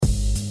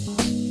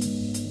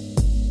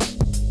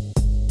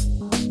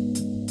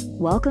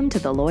Welcome to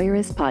the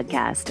Lawyerist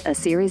Podcast, a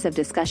series of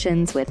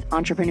discussions with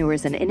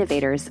entrepreneurs and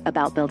innovators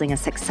about building a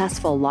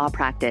successful law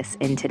practice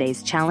in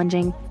today's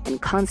challenging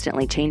and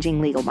constantly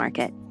changing legal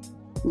market.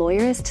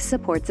 Lawyerist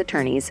supports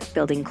attorneys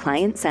building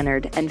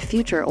client-centered and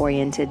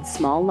future-oriented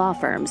small law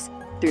firms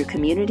through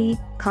community,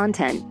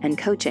 content, and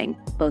coaching,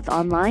 both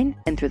online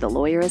and through the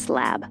Lawyerist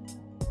Lab.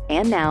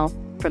 And now,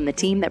 from the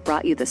team that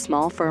brought you the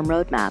Small Firm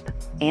Roadmap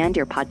and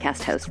your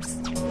podcast hosts.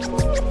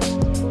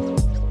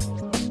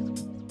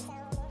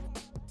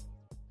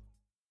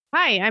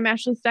 Hi, I'm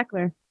Ashley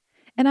Steckler.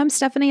 And I'm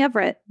Stephanie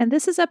Everett, and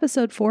this is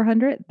episode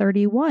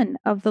 431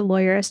 of the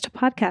Lawyerist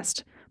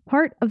Podcast,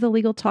 part of the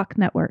Legal Talk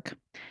Network.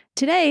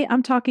 Today,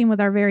 I'm talking with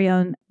our very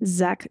own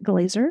Zach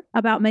Glazer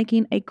about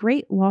making a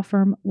great law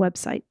firm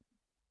website.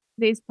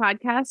 Today's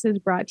podcast is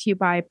brought to you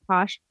by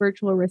Posh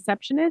Virtual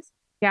Receptionist,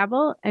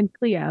 Gavel, and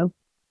Clio.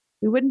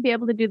 We wouldn't be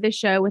able to do this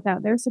show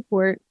without their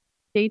support.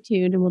 Stay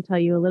tuned, and we'll tell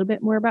you a little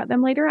bit more about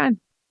them later on.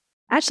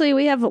 Actually,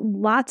 we have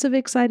lots of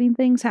exciting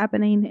things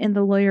happening in the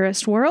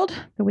lawyerist world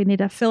that we need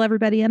to fill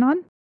everybody in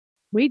on.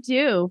 We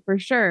do, for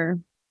sure.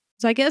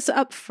 So I guess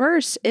up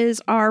first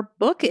is our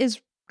book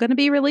is going to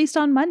be released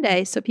on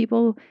Monday, so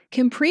people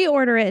can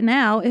pre-order it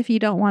now if you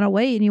don't want to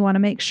wait and you want to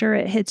make sure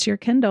it hits your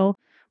Kindle.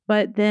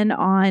 But then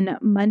on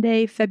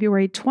Monday,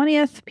 February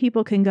 20th,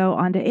 people can go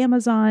onto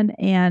Amazon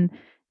and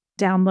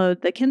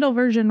download the Kindle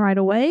version right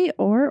away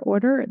or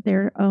order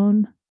their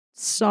own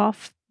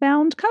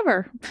soft-bound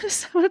cover.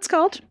 That's what it's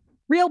called.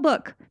 Real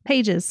book,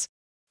 pages.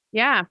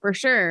 Yeah, for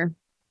sure.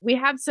 We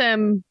have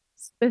some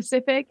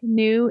specific,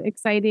 new,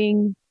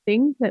 exciting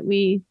things that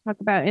we talk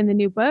about in the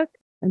new book.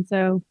 And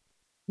so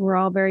we're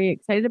all very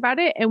excited about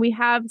it. And we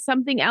have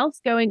something else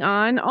going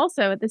on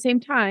also at the same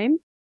time.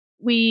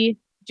 We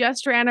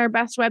just ran our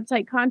best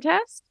website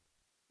contest.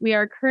 We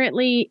are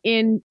currently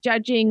in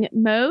judging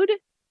mode.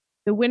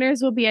 The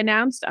winners will be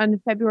announced on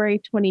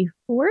February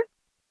 24th.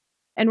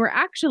 And we're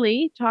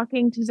actually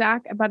talking to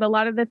Zach about a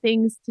lot of the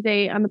things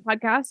today on the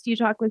podcast. You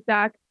talk with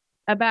Zach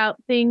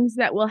about things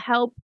that will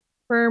help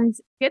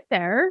firms get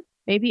there.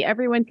 Maybe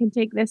everyone can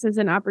take this as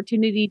an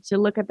opportunity to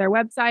look at their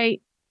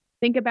website,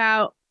 think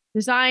about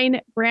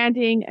design,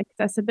 branding,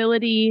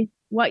 accessibility,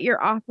 what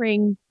you're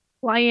offering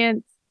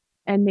clients,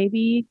 and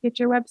maybe get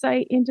your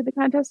website into the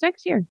contest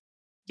next year.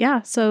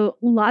 Yeah, so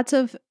lots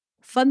of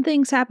fun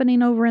things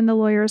happening over in the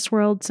lawyerist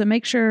world. So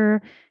make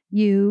sure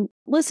you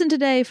listen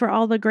today for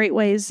all the great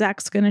ways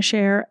Zach's going to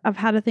share of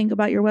how to think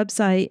about your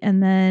website,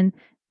 and then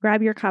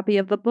grab your copy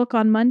of the book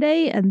on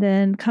Monday and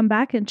then come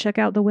back and check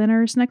out the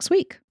winners next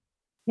week.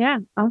 Yeah,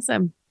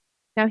 awesome.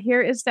 Now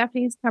here is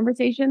Stephanie's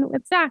conversation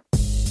with Zach.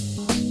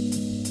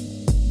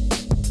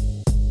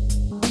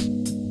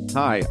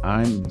 Hi,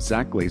 I'm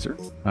Zach Glazer.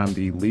 I'm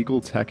the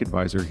legal tech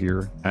advisor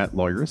here at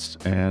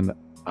Lawyerist, and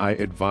I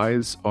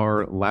advise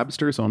our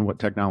labsters on what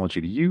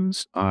technology to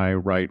use. I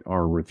write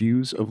our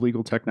reviews of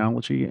legal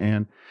technology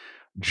and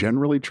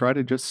generally try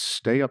to just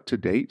stay up to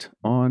date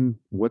on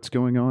what's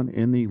going on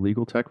in the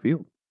legal tech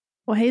field.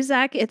 Well, hey,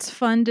 Zach, it's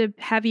fun to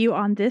have you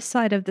on this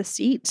side of the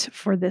seat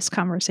for this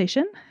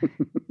conversation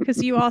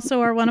because you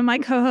also are one of my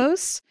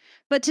co-hosts.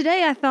 But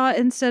today I thought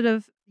instead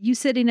of you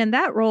sitting in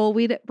that role,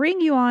 we'd bring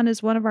you on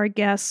as one of our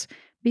guests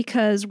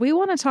because we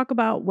want to talk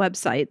about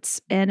websites.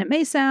 And it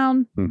may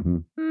sound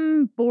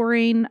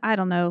boring. I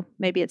don't know.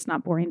 Maybe it's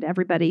not boring to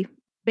everybody.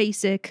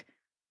 Basic.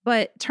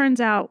 But turns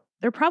out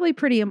they're probably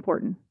pretty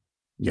important.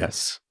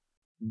 Yes.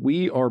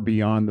 We are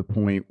beyond the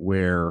point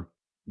where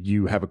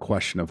you have a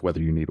question of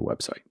whether you need a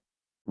website.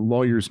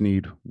 Lawyers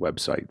need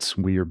websites.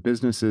 We are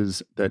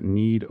businesses that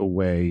need a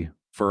way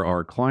for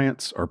our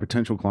clients, our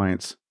potential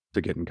clients,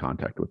 to get in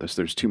contact with us.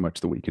 There's too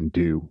much that we can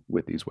do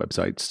with these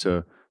websites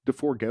to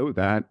forego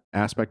that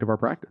aspect of our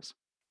practice.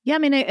 Yeah, I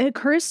mean, it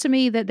occurs to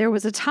me that there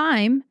was a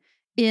time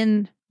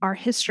in our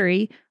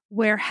history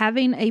where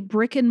having a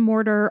brick and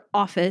mortar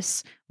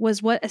office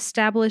was what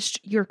established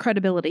your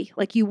credibility.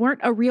 Like you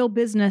weren't a real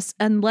business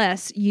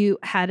unless you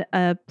had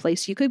a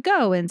place you could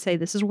go and say,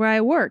 this is where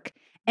I work.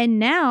 And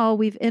now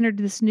we've entered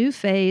this new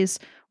phase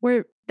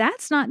where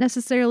that's not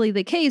necessarily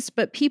the case,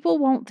 but people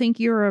won't think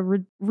you're a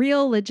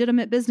real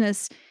legitimate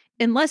business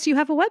unless you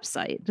have a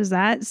website. Does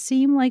that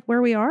seem like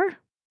where we are?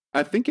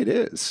 I think it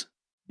is.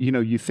 You know,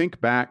 you think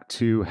back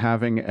to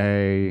having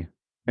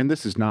and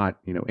this is not,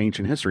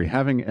 ancient history,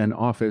 having an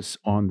office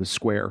on the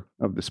square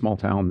of the small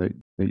town that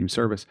you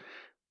service.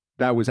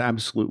 That was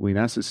absolutely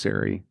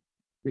necessary,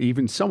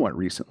 even somewhat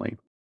recently.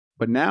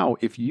 But now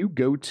if you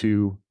go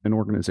to an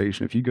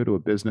organization, if you go to a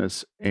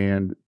business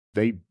and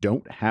they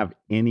don't have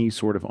any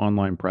sort of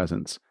online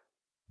presence,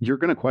 you're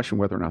going to question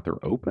whether or not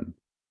they're open.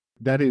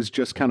 That is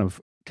just kind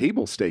of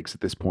table stakes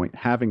at this point,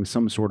 having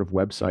some sort of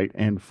website.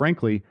 And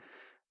frankly,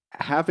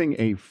 having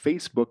a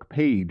Facebook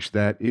page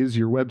that is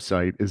your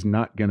website is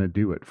not going to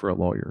do it for a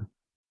lawyer.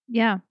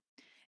 Yeah.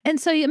 And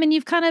so, I mean,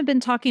 you've kind of been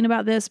talking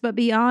about this, but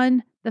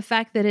beyond the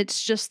fact that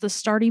it's just the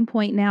starting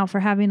point now for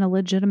having a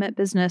legitimate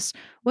business,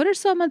 what are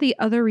some of the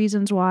other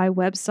reasons why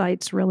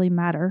websites really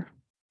matter?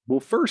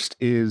 Well, first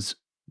is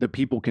that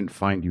people can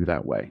find you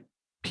that way.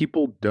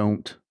 People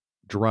don't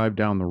drive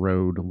down the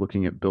road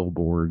looking at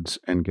billboards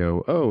and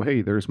go, oh,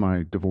 hey, there's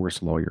my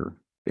divorce lawyer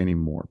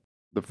anymore.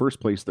 The first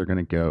place they're going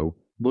to go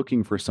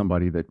looking for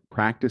somebody that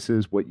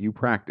practices what you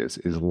practice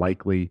is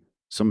likely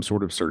some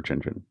sort of search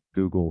engine,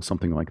 Google,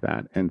 something like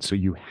that. And so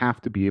you have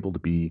to be able to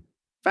be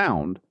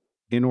found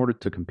in order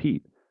to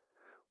compete.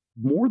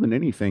 More than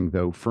anything,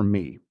 though, for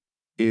me,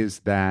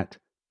 is that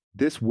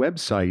this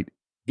website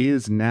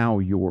is now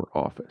your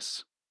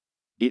office.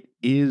 It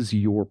is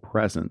your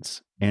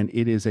presence, and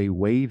it is a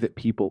way that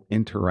people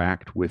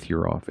interact with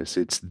your office.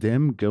 It's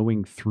them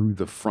going through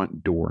the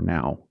front door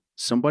now.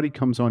 Somebody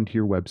comes onto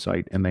your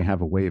website and they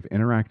have a way of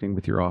interacting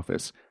with your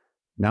office.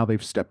 Now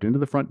they've stepped into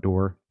the front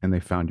door and they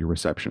found your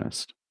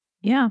receptionist.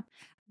 Yeah.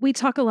 We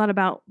talk a lot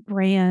about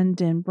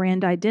brand and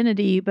brand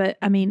identity, but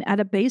I mean, at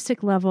a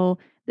basic level,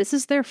 this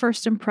is their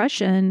first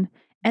impression.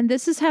 And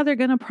this is how they're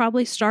going to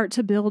probably start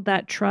to build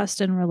that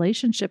trust and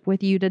relationship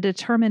with you to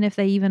determine if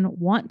they even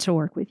want to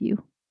work with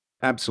you.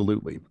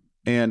 Absolutely.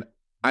 And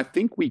I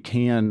think we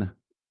can,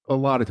 a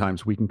lot of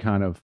times, we can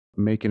kind of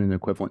make it an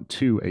equivalent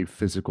to a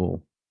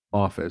physical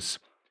office.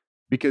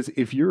 Because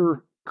if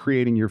you're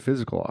creating your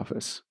physical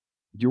office,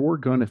 you're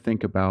going to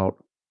think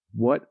about,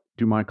 what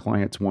do my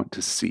clients want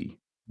to see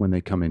when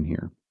they come in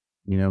here?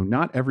 You know,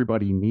 not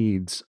everybody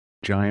needs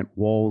giant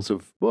walls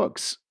of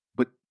books,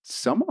 but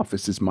some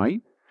offices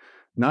might.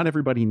 Not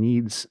everybody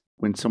needs,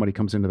 when somebody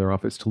comes into their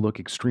office, to look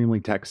extremely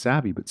tech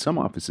savvy, but some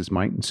offices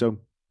might. And so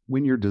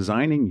when you're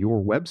designing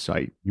your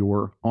website,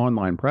 your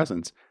online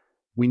presence,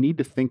 we need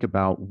to think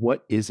about,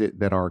 what is it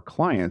that our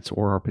clients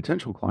or our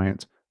potential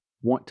clients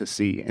want to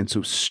see? And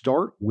so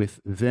start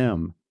with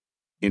them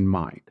in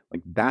mind.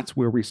 Like, that's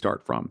where we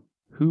start from.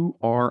 Who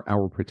are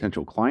our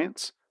potential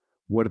clients?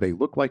 What do they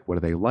look like? What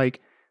do they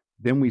like?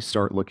 Then we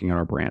start looking at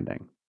our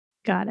branding.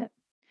 Got it.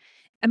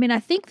 I mean, I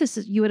think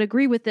you would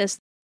agree with this.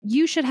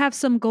 You should have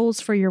some goals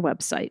for your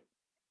website.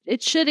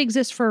 It should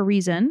exist for a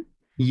reason.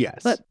 Yes.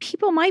 But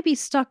people might be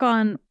stuck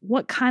on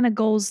what kind of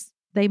goals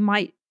they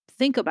might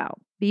think about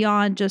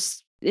beyond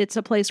just, it's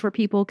a place where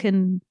people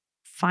can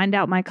find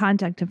out my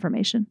contact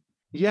information.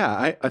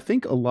 Yeah, I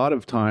think a lot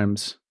of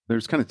times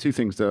there's kind of two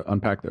things to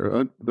unpack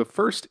there. The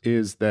first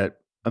is that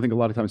I think a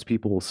lot of times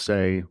people will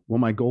say, well,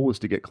 my goal is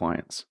to get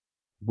clients.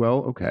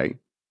 Well, okay.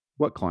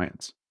 What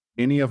clients?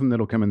 Any of them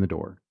that'll come in the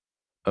door.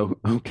 Oh,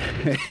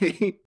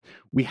 okay.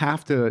 We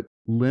have to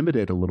limit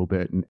it a little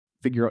bit and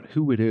figure out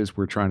who it is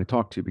we're trying to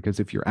talk to. Because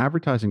if you're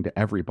advertising to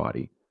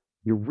everybody,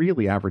 you're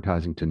really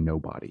advertising to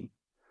nobody.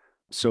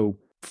 So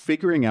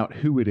figuring out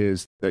who it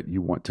is that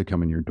you want to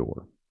come in your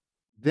door.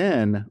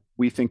 Then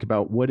we think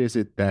about, what is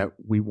it that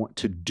we want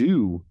to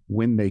do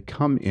when they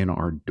come in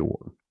our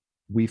door.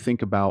 We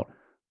think about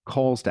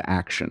calls to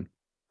action.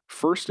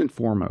 First and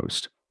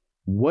foremost,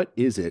 what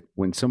is it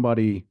when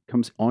somebody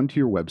comes onto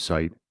your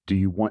website, do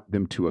you want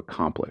them to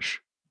accomplish?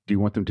 Do you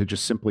want them to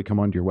just simply come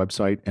onto your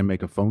website and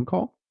make a phone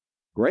call?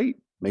 Great.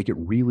 Make it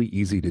really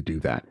easy to do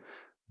that.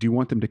 Do you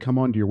want them to come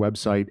onto your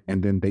website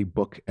and then they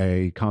book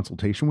a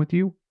consultation with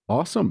you?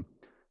 Awesome.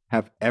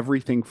 Have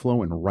everything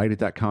flowing right at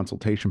that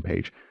consultation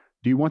page.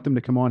 Do you want them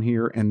to come on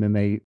here and then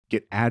they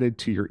get added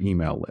to your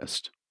email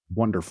list?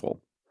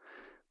 Wonderful.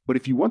 But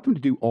if you want them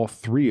to do all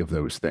three of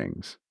those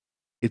things,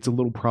 it's a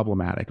little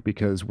problematic,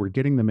 because we're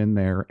getting them in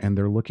there and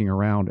they're looking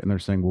around and they're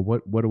saying,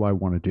 well, what do I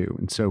want to do?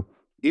 And so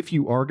if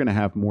you are going to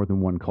have more than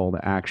one call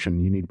to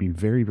action, you need to be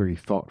very, very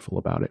thoughtful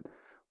about it.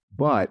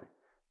 But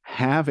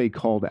have a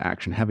call to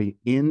action, have an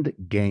end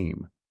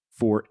game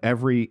for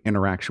every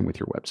interaction with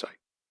your website.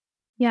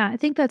 Yeah, I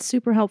think that's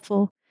super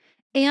helpful,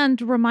 and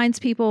reminds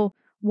people,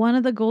 one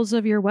of the goals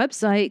of your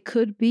website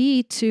could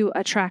be to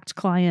attract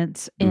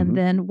clients. And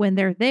then when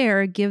they're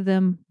there, give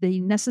them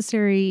the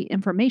necessary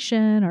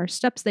information or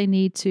steps they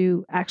need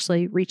to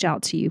actually reach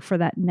out to you for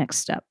that next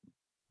step.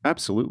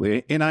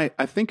 Absolutely. And I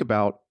think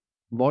about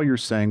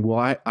lawyers saying,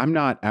 well, I'm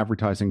not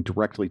advertising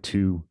directly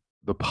to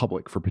the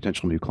public for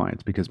potential new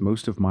clients, because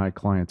most of my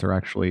clients are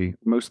actually,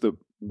 most of the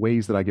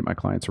ways that I get my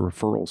clients are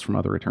referrals from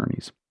other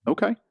attorneys.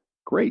 Okay,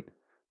 great.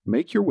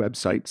 Make your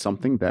website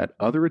something that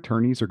other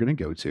attorneys are going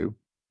to go to.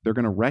 They're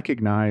going to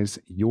recognize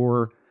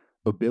your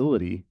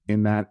ability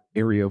in that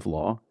area of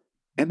law,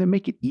 and then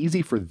make it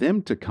easy for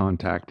them to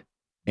contact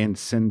and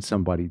send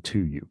somebody to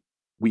you.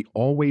 We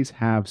always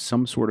have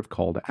some sort of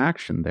call to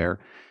action there.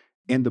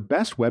 And the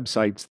best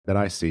websites that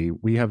I see,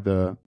 we have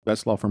the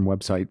Best Law Firm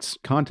Websites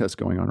contest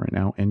going on right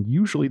now. And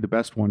usually the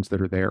best ones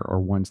that are there are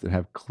ones that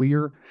have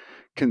clear,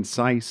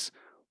 concise,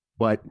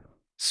 but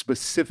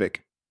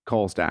specific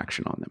calls to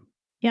action on them.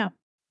 Yeah,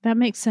 that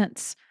makes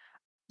sense.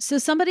 So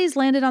somebody's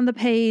landed on the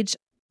page.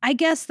 I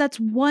guess that's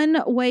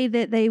one way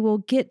that they will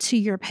get to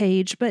your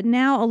page. But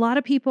now a lot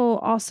of people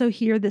also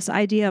hear this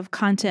idea of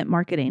content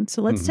marketing.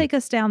 So let's take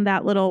us down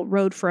that little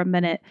road for a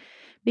minute,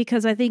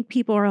 because I think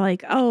people are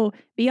like, oh,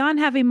 beyond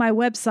having my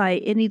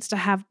website, it needs to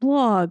have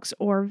blogs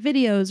or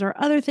videos or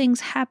other things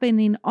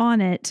happening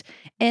on it.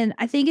 And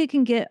I think it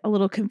can get a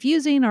little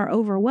confusing or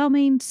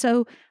overwhelming.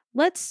 So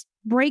let's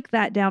break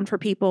that down for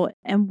people.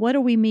 And what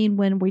do we mean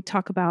when we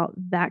talk about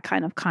that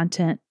kind of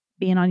content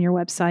being on your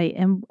website,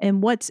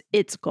 and what's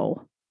its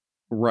goal?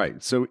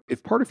 Right. So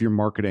if part of your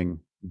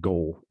marketing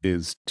goal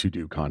is to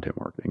do content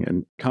marketing,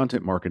 and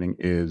content marketing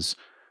is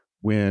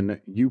when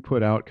you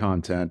put out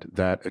content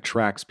that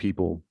attracts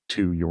people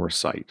to your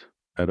site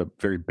at a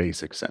very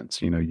basic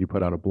sense. You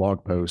put out a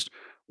blog post,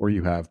 or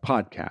you have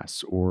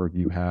podcasts, or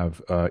you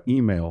have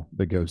email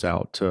that goes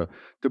out to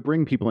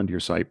bring people into your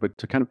site, but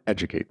to kind of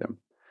educate them.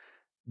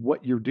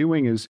 What you're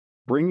doing is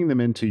bringing them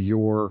into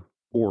your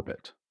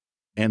orbit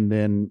and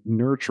then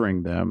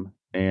nurturing them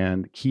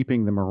and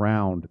keeping them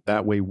around.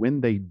 That way,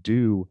 when they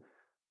do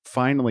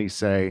finally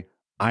say,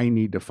 I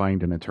need to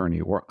find an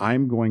attorney, or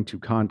I'm going to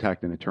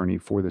contact an attorney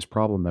for this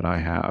problem that I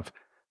have,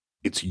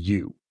 it's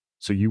you.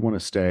 So you want to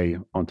stay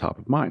on top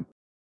of mind.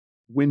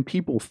 When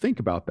people think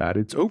about that,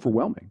 it's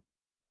overwhelming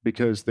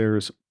because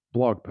there's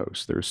blog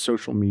posts, there's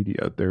social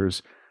media,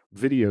 there's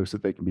videos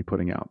that they can be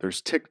putting out,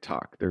 there's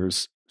TikTok,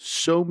 there's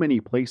so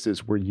many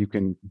places where you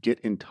can get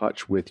in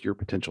touch with your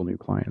potential new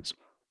clients.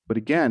 But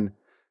again,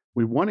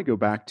 we want to go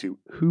back to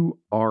who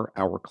are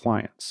our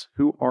clients?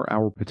 Who are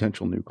our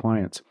potential new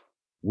clients?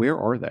 Where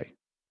are they?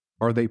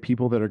 Are they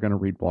people that are going to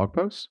read blog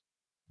posts?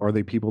 Are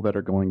they people that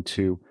are going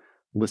to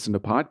listen to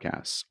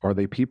podcasts? Are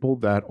they people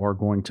that are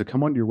going to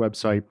come onto your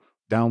website,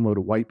 download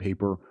a white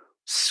paper,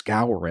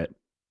 scour it,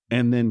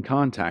 and then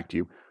contact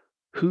you?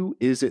 Who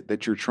is it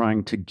that you're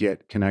trying to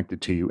get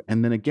connected to you?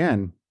 And then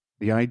again,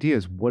 the idea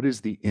is, what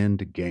is the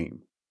end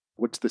game?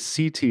 What's the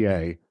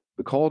CTA,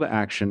 the call to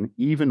action,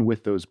 even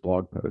with those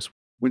blog posts?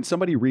 When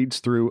somebody reads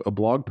through a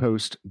blog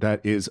post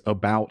that is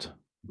about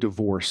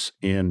divorce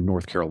in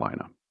North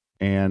Carolina,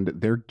 and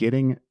they're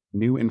getting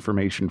new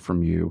information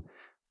from you,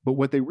 but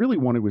what they really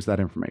wanted was that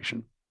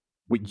information.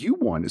 What you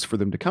want is for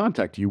them to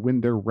contact you when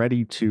they're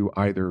ready to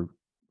either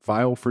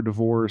file for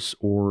divorce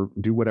or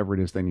do whatever it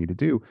is they need to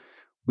do.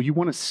 Well, you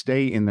want to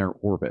stay in their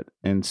orbit.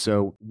 And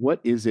so what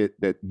is it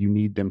that you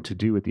need them to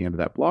do at the end of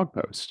that blog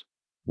post?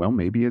 Well,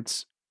 maybe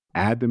it's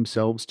add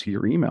themselves to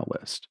your email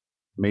list.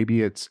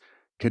 Maybe it's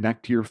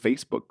connect to your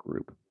Facebook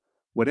group.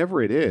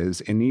 Whatever it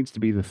is, it needs to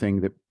be the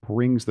thing that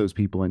brings those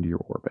people into your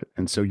orbit.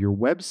 And so your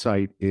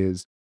website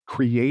is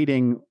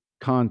creating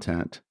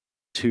content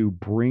to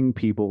bring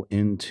people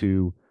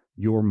into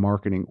your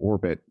marketing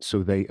orbit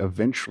so they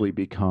eventually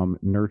become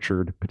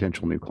nurtured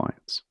potential new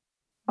clients.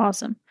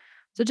 Awesome.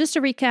 So just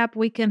to recap,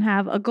 we can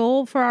have a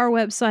goal for our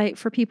website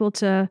for people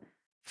to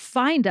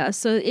find us.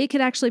 So it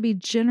could actually be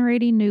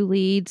generating new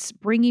leads,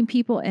 bringing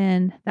people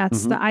in.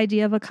 That's the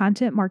idea of a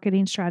content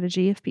marketing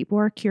strategy if people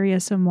are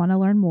curious and want to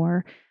learn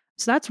more.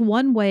 So that's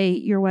one way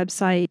your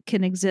website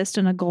can exist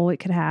and a goal it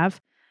could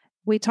have.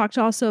 We talked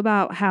also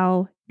about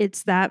how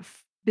it's that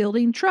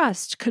building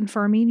trust,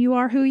 confirming you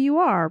are who you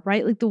are,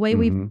 right? Like the way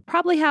we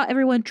probably how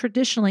everyone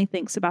traditionally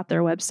thinks about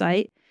their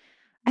website.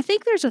 I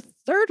think there's a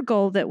third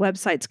goal that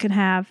websites can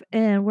have,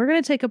 and we're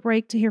going to take a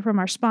break to hear from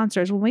our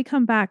sponsors. When we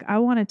come back, I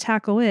want to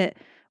tackle it,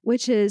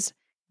 which is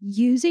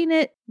using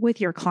it with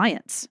your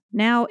clients.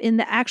 Now, in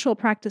the actual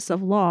practice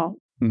of law,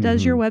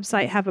 does your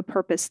website have a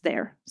purpose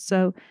there?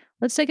 So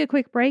let's take a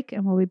quick break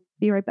and we'll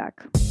be right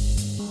back.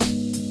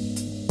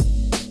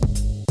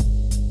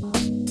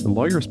 The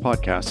Lawyerist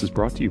Podcast is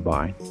brought to you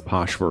by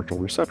Posh Virtual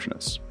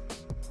Receptionists.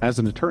 As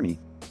an attorney,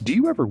 do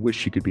you ever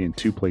wish you could be in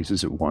two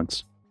places at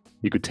once?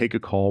 You could take a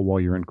call while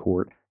you're in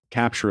court,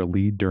 capture a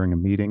lead during a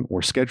meeting,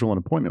 or schedule an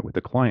appointment with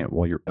a client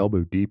while you're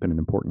elbow deep in an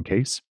important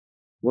case?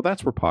 Well,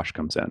 that's where Posh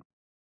comes in.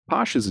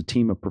 Posh is a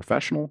team of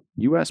professional,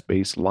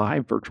 US-based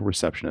live virtual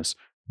receptionists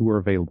who are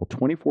available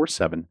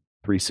 24/7,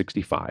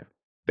 365.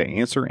 They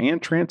answer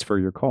and transfer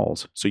your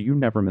calls, so you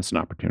never miss an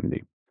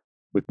opportunity.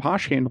 With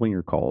Posh handling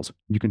your calls,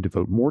 you can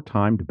devote more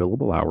time to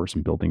billable hours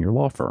in building your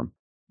law firm,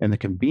 and the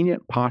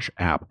convenient Posh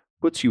app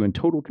puts you in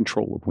total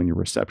control of when your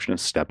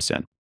receptionist steps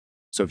in.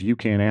 So if you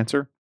can't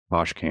answer,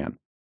 Posh can.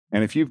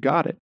 And if you've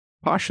got it,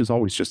 Posh is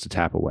always just a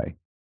tap away.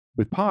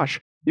 With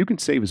Posh, you can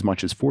save as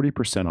much as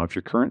 40% off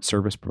your current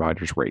service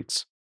provider's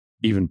rates.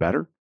 Even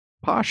better,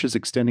 Posh is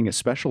extending a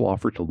special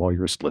offer to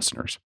Lawyerist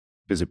listeners.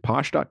 Visit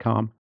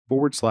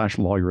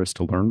posh.com/Lawyerist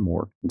to learn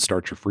more and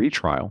start your free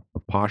trial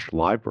of Posh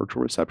Live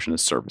Virtual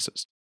Receptionist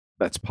services.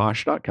 That's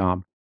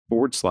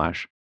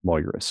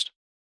posh.com/Lawyerist.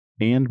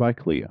 And by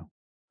Clio.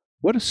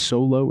 What do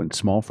solo and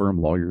small firm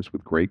lawyers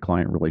with great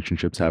client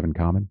relationships have in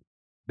common?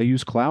 They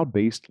use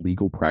cloud-based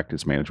legal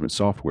practice management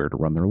software to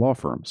run their law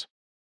firms.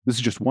 This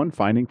is just one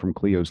finding from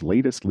Clio's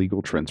latest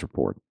legal trends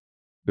report.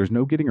 There's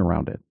no getting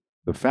around it.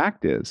 The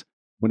fact is,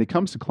 when it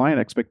comes to client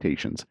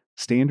expectations,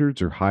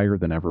 standards are higher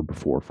than ever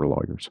before for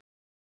lawyers.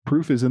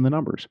 Proof is in the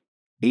numbers.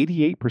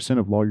 88%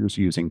 of lawyers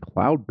using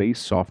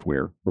cloud-based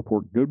software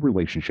report good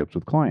relationships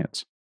with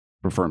clients.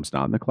 For firms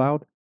not in the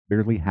cloud,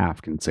 barely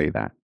half can say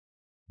that.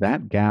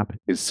 That gap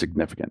is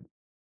significant.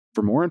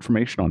 For more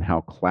information on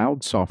how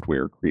cloud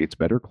software creates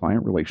better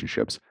client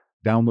relationships,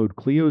 download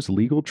Clio's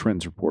Legal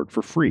Trends Report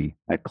for free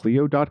at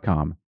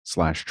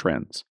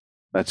clio.com/trends.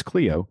 That's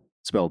Clio,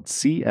 spelled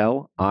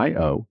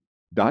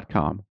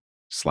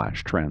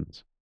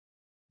CLIO.com/trends.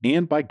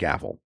 And by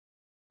Gavel.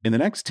 In the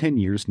next 10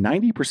 years,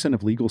 90%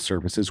 of legal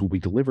services will be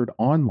delivered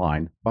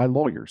online by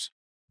lawyers.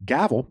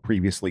 Gavel,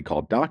 previously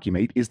called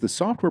Documate, is the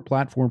software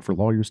platform for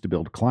lawyers to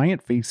build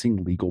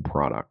client-facing legal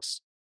products.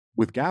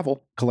 With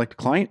Gavel, collect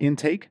client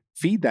intake,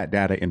 feed that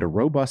data into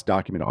robust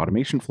document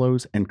automation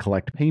flows, and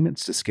collect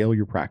payments to scale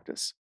your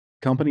practice.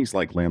 Companies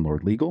like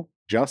Landlord Legal,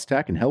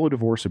 JustTech, and Hello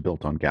Divorce are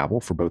built on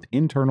Gavel for both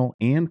internal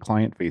and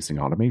client-facing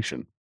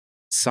automation.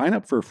 Sign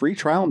up for a free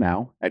trial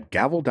now at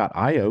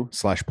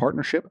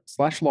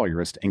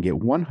gavel.io/partnership/lawyerist and get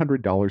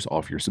 $100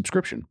 off your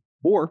subscription.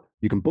 Or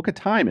you can book a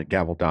time at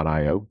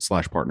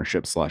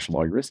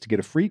gavel.io/partnership/lawyerist to get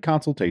a free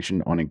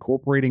consultation on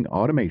incorporating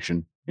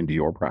automation into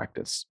your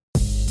practice.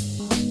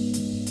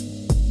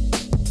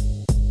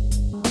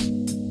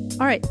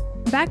 All right,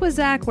 back with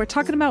Zach. We're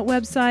talking about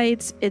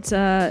websites. It's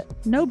a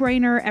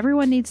no-brainer.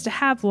 Everyone needs to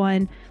have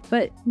one.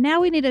 But now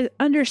we need to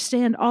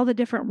understand all the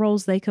different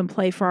roles they can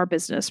play for our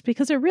business,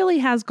 because it really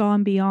has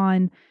gone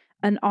beyond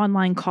an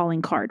online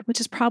calling card,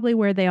 which is probably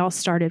where they all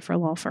started for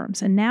law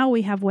firms. And now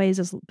we have ways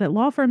that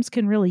law firms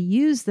can really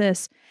use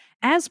this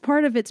as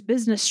part of its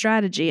business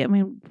strategy. I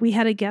mean, we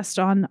had a guest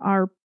on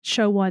our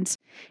show once,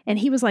 and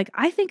he was like,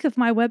 I think of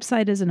my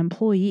website as an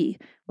employee.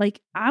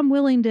 Like, I'm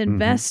willing to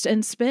invest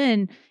and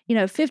spend,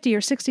 $50,000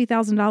 or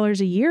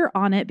 $60,000 a year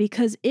on it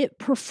because it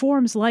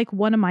performs like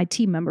one of my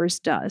team members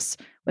does,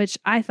 which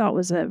I thought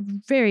was a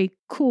very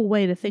cool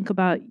way to think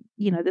about,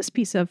 this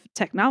piece of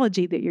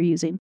technology that you're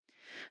using.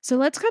 So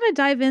let's kind of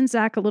dive in,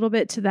 Zach, a little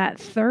bit to that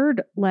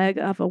third leg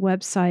of a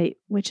website,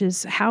 which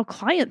is how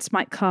clients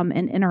might come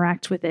and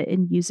interact with it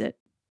and use it.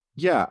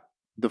 Yeah.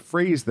 The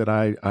phrase that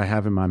I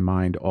have in my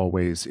mind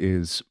always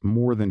is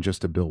more than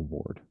just a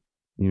billboard.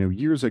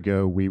 Years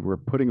ago, we were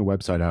putting a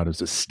website out as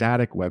a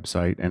static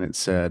website, and it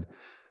said,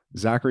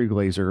 Zachary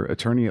Glazer,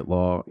 attorney at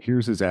law,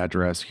 here's his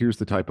address, here's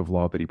the type of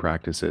law that he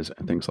practices,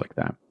 and things like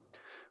that.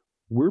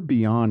 We're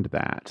beyond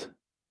that.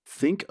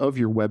 Think of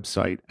your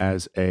website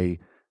as a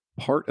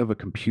part of a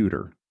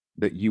computer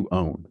that you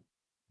own.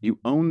 You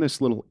own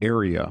this little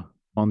area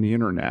on the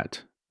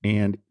internet,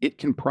 and it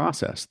can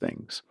process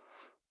things.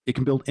 It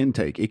can build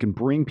intake. It can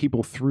bring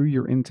people through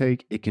your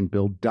intake. It can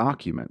build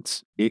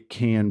documents. It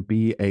can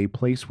be a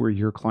place where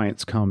your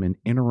clients come and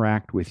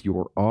interact with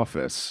your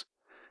office.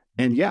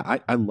 And yeah,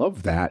 I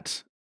love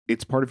that.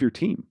 It's part of your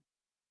team.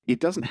 It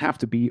doesn't have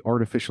to be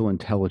artificial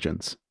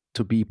intelligence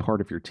to be part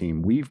of your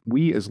team.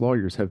 We as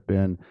lawyers have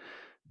been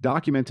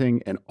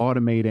documenting and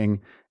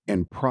automating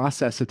and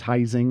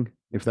processitizing,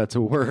 if that's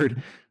a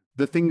word,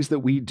 the things that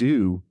we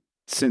do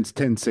since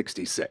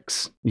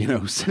 1066,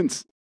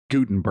 since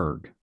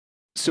Gutenberg.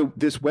 So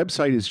this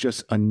website is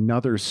just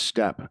another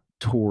step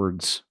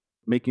towards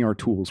making our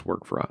tools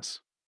work for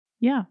us.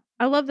 Yeah,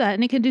 I love that.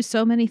 And it can do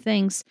so many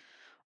things.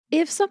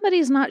 If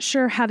somebody's not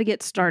sure how to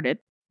get started,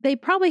 they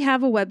probably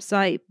have a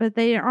website, but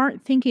they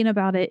aren't thinking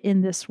about it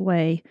in this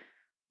way.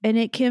 And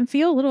it can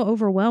feel a little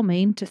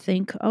overwhelming to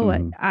think,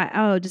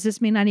 does this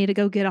mean I need to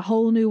go get a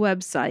whole new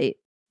website?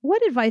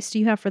 What advice do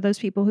you have for those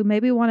people who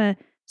maybe want to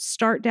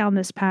start down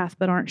this path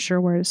but aren't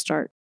sure where to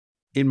start?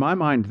 In my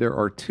mind, there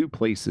are two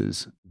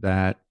places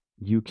that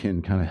you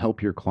can kind of help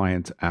your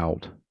clients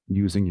out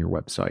using your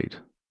website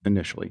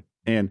initially.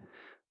 And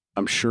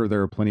I'm sure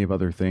there are plenty of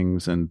other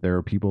things, and there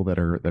are people that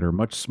are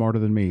much smarter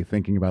than me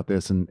thinking about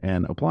this and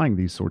applying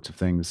these sorts of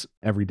things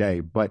every day.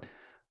 But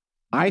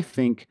I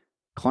think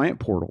client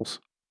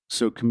portals,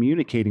 so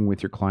communicating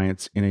with your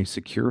clients in a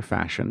secure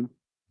fashion,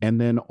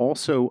 and then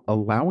also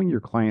allowing your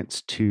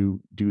clients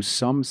to do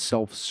some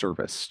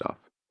self-service stuff.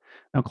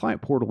 Now,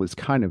 client portal is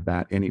kind of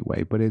that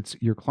anyway, but it's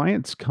your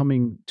clients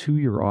coming to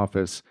your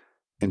office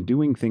and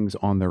doing things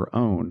on their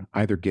own,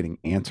 either getting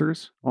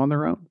answers on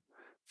their own,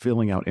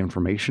 filling out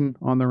information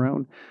on their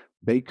own.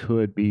 They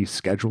could be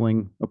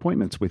scheduling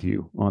appointments with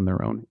you on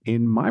their own.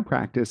 In my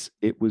practice,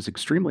 it was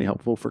extremely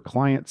helpful for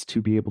clients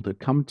to be able to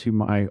come to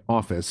my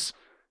office,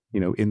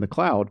 in the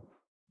cloud,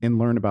 and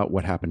learn about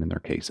what happened in their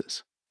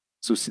cases.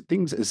 So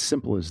things as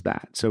simple as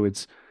that. So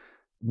it's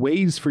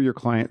ways for your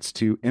clients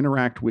to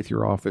interact with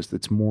your office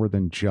that's more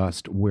than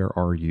just, where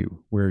are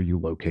you? Where are you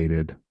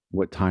located?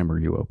 What time are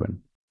you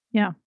open?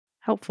 Yeah.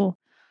 Helpful.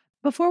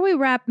 Before we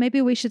wrap,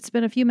 maybe we should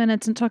spend a few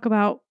minutes and talk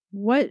about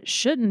what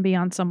shouldn't be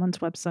on someone's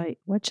website.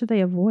 What should they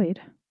avoid?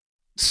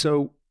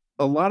 So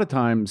a lot of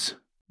times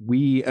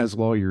we as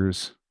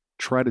lawyers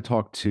try to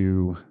talk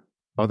to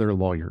other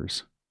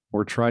lawyers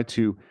or try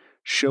to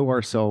show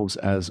ourselves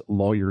as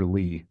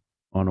lawyerly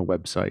on a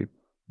website.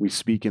 We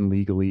speak in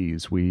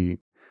legalese. We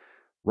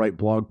write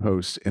blog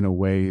posts in a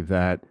way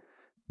that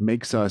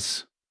makes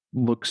us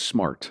look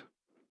smart.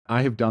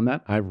 I have done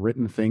that. I've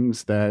written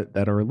things that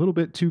are a little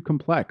bit too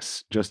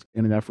complex just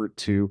in an effort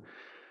to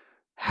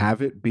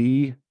have it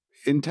be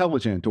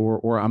intelligent,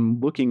 or I'm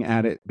looking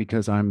at it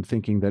because I'm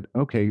thinking that,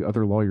 okay,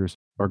 other lawyers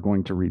are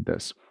going to read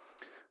this.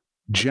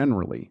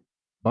 Generally,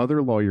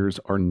 other lawyers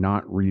are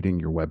not reading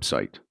your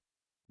website.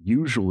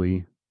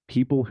 Usually,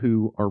 people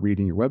who are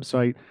reading your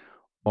website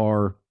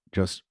are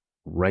just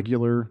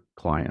regular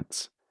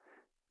clients.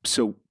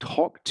 So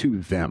talk to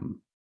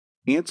them.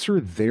 Answer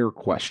their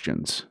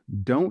questions.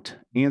 Don't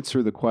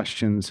answer the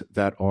questions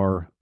that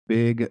are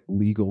big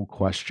legal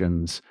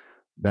questions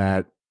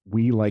that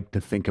we like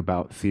to think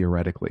about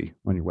theoretically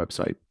on your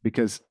website,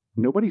 because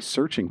nobody's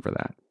searching for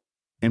that.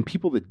 And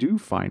people that do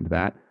find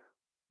that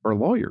are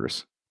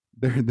lawyers.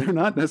 They're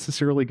not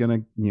necessarily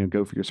going to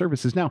go for your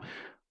services. Now,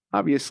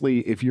 obviously,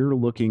 if you're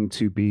looking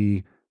to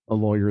be a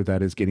lawyer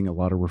that is getting a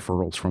lot of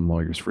referrals from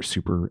lawyers for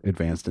super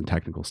advanced and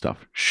technical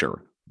stuff,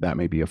 sure, that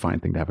may be a fine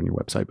thing to have on your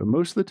website. But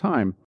most of the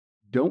time,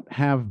 don't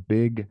have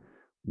big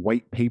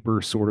white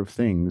paper sort of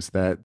things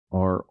that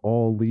are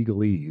all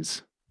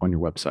legalese on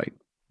your website.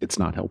 It's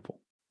not helpful.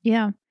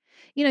 Yeah.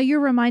 You're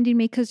reminding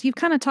me, because you've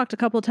kind of talked a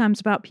couple of times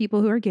about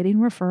people who are getting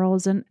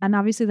referrals, and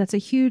obviously that's a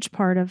huge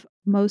part of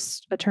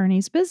most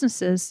attorneys'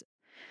 businesses.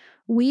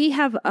 We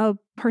have a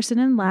person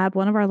in lab,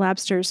 one of our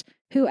labsters,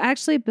 who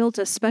actually built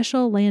a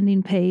special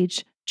landing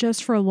page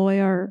just for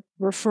lawyer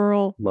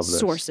referral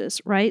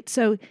sources, right?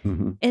 So,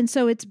 and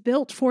so it's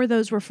built for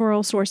those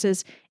referral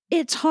sources.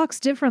 It talks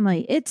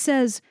differently. It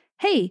says,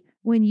 hey,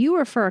 when you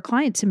refer a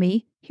client to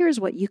me, here's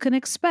what you can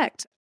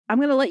expect. I'm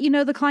going to let you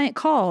know the client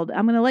called.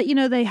 I'm going to let you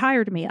know they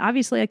hired me.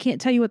 Obviously, I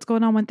can't tell you what's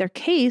going on with their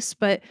case,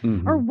 but,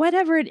 or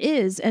whatever it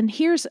is. And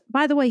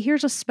by the way,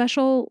 here's a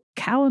special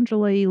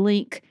Calendly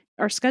link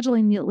or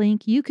scheduling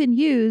link you can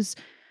use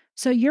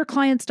so your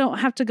clients don't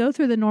have to go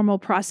through the normal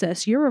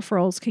process. Your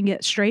referrals can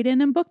get straight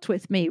in and booked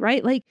with me,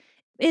 right? Like,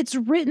 it's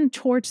written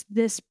towards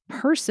this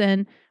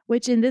person,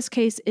 which in this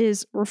case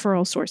is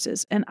referral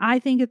sources. And I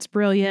think it's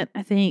brilliant.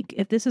 I think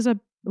if this is a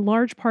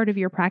large part of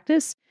your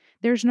practice,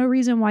 there's no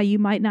reason why you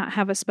might not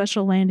have a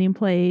special landing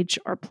page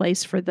or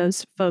place for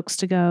those folks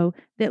to go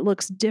that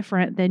looks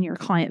different than your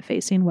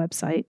client-facing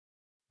website.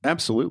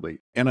 Absolutely.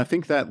 And I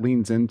think that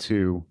leans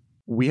into,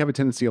 we have a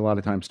tendency a lot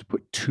of times to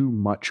put too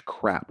much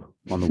crap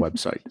on the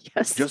website.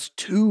 Yes. Just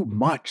too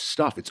much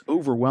stuff. It's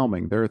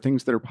overwhelming. There are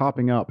things that are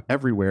popping up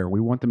everywhere.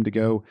 We want them to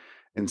go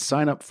and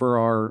sign up for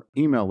our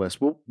email list.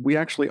 Well, we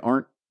actually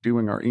aren't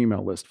doing our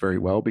email list very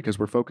well because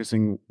we're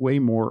focusing way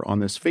more on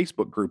this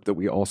Facebook group that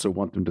we also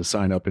want them to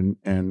sign up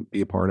and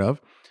be a part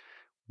of.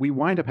 We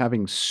wind up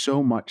having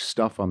so much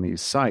stuff on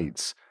these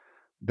sites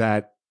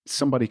that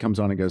somebody comes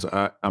on and goes,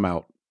 I'm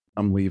out,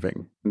 I'm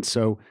leaving. And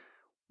so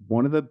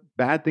one of the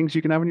bad things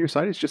you can have on your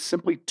site is just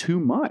simply too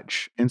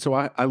much. And so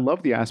I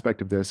love the aspect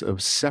of this,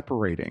 of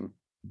separating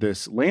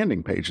this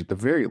landing page at the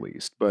very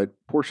least, but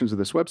portions of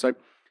this website.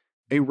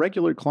 A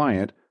regular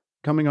client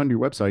coming onto your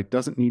website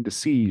doesn't need to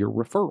see your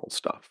referral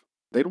stuff.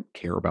 They don't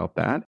care about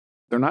that.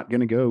 They're not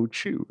going to go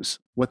choose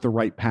what the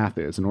right path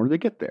is in order to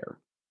get there.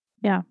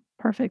 Yeah,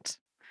 perfect.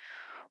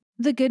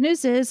 The good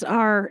news is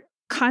our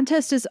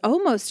contest is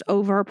almost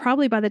over.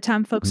 Probably by the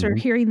time folks are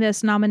hearing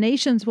this,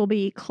 nominations will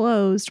be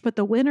closed, but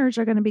the winners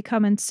are going to be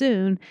coming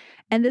soon.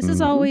 And this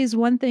is always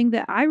one thing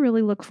that I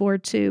really look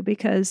forward to,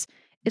 because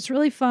it's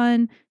really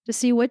fun to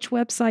see which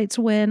websites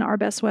win our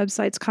Best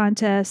Websites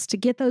contest, to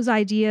get those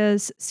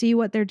ideas, see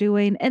what they're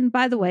doing. And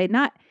by the way,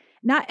 not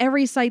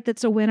every site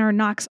that's a winner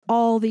knocks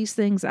all these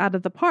things out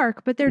of the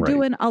park, but they're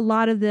doing a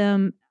lot of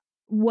them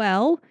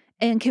well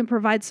and can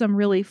provide some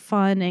really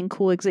fun and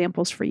cool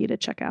examples for you to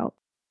check out.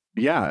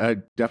 Yeah,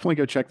 definitely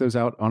go check those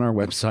out on our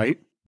website.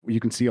 You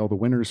can see all the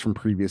winners from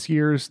previous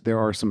years. There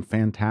are some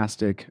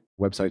fantastic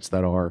websites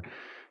that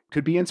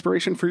could be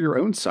inspiration for your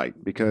own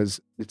site, because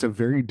it's a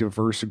very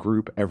diverse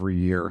group every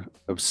year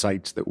of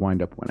sites that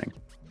wind up winning.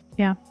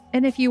 Yeah.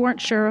 And if you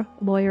weren't sure,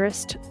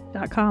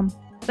 lawyerist.com.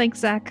 Thanks,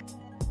 Zach.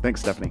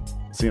 Thanks, Stephanie.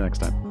 See you next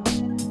time.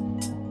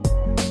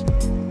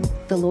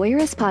 The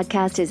Lawyerist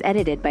podcast is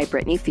edited by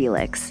Brittany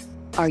Felix.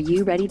 Are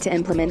you ready to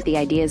implement the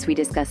ideas we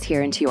discuss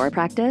here into your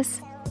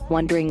practice?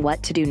 Wondering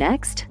what to do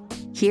next?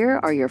 Here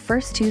are your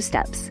first 2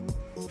 steps.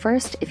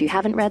 First, if you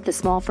haven't read the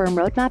Small Firm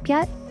Roadmap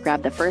yet,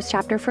 grab the first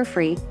chapter for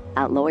free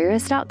at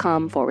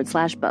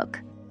lawyerist.com/book.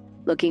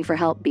 Looking for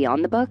help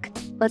beyond the book?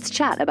 Let's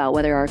chat about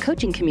whether our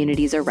coaching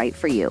communities are right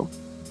for you.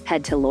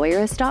 Head to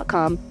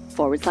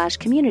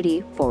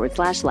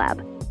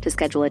lawyerist.com/community/lab to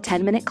schedule a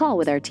 10-minute call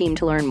with our team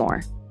to learn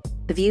more.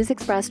 The views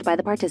expressed by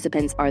the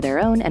participants are their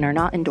own and are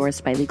not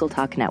endorsed by Legal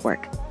Talk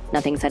Network.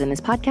 Nothing said in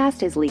this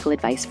podcast is legal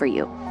advice for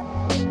you.